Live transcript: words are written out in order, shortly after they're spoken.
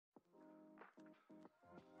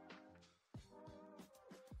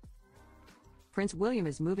Prince William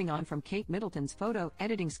is moving on from Kate Middleton's photo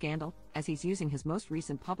editing scandal, as he's using his most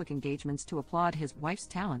recent public engagements to applaud his wife's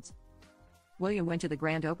talents. William went to the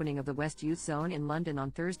grand opening of the West Youth Zone in London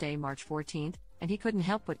on Thursday, March 14, and he couldn't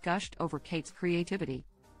help but gushed over Kate's creativity.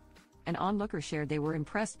 An onlooker shared they were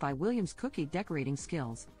impressed by William's cookie decorating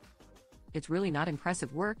skills. "It's really not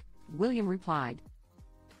impressive work," William replied.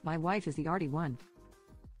 "My wife is the arty one."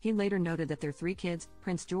 He later noted that their 3 kids,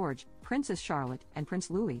 Prince George, Princess Charlotte, and Prince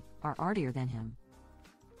Louis, are artier than him.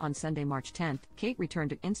 On Sunday, March 10, Kate returned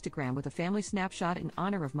to Instagram with a family snapshot in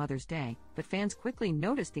honor of Mother's Day, but fans quickly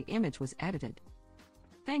noticed the image was edited.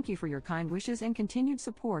 "Thank you for your kind wishes and continued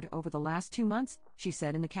support over the last 2 months," she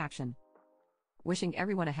said in the caption. "Wishing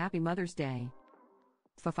everyone a happy Mother's Day."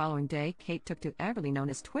 The following day, Kate took to Everly known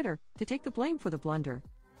as Twitter to take the blame for the blunder.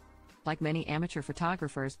 "Like many amateur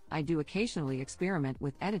photographers, I do occasionally experiment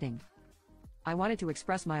with editing. I wanted to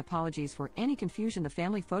express my apologies for any confusion the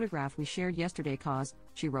family photograph we shared yesterday caused,"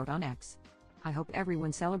 she wrote on X. "I hope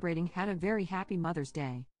everyone celebrating had a very happy Mother's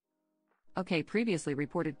Day." OK previously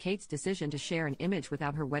reported Kate's decision to share an image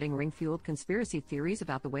without her wedding ring fueled conspiracy theories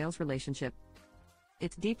about the Wales relationship.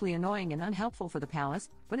 "It's deeply annoying and unhelpful for the palace,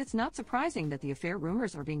 but it's not surprising that the affair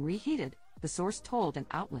rumors are being reheated," the source told an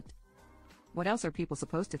outlet. "What else are people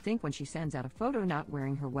supposed to think when she sends out a photo not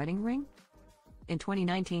wearing her wedding ring?" In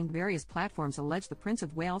 2019, various platforms alleged the Prince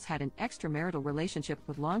of Wales had an extramarital relationship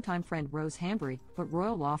with longtime friend Rose Hanbury, but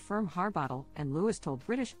royal law firm Harbottle and Lewis told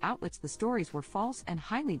British outlets the stories were false and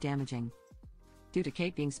highly damaging. Due to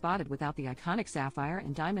Kate being spotted without the iconic sapphire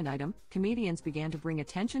and diamond item, comedians began to bring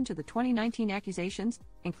attention to the 2019 accusations,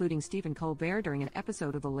 including Stephen Colbert during an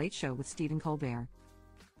episode of The Late Show with Stephen Colbert.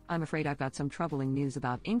 "I'm afraid I've got some troubling news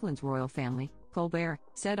about England's royal family," Colbert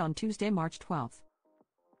said on Tuesday, March 12.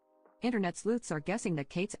 Internet sleuths are guessing that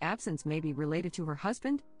Kate's absence may be related to her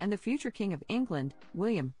husband and the future King of England,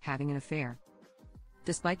 William, having an affair.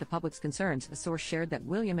 Despite the public's concerns, a source shared that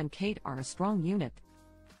William and Kate are a strong unit.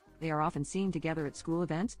 They are often seen together at school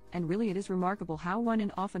events, and really it is remarkable how one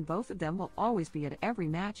and often both of them will always be at every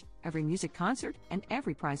match, every music concert, and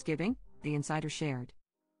every prize giving, the insider shared.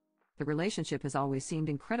 "The relationship has always seemed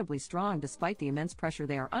incredibly strong despite the immense pressure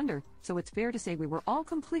they are under, so it's fair to say we were all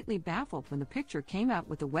completely baffled when the picture came out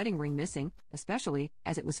with the wedding ring missing, especially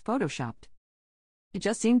as it was photoshopped. It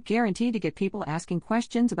just seemed guaranteed to get people asking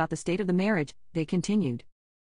questions about the state of the marriage," they continued.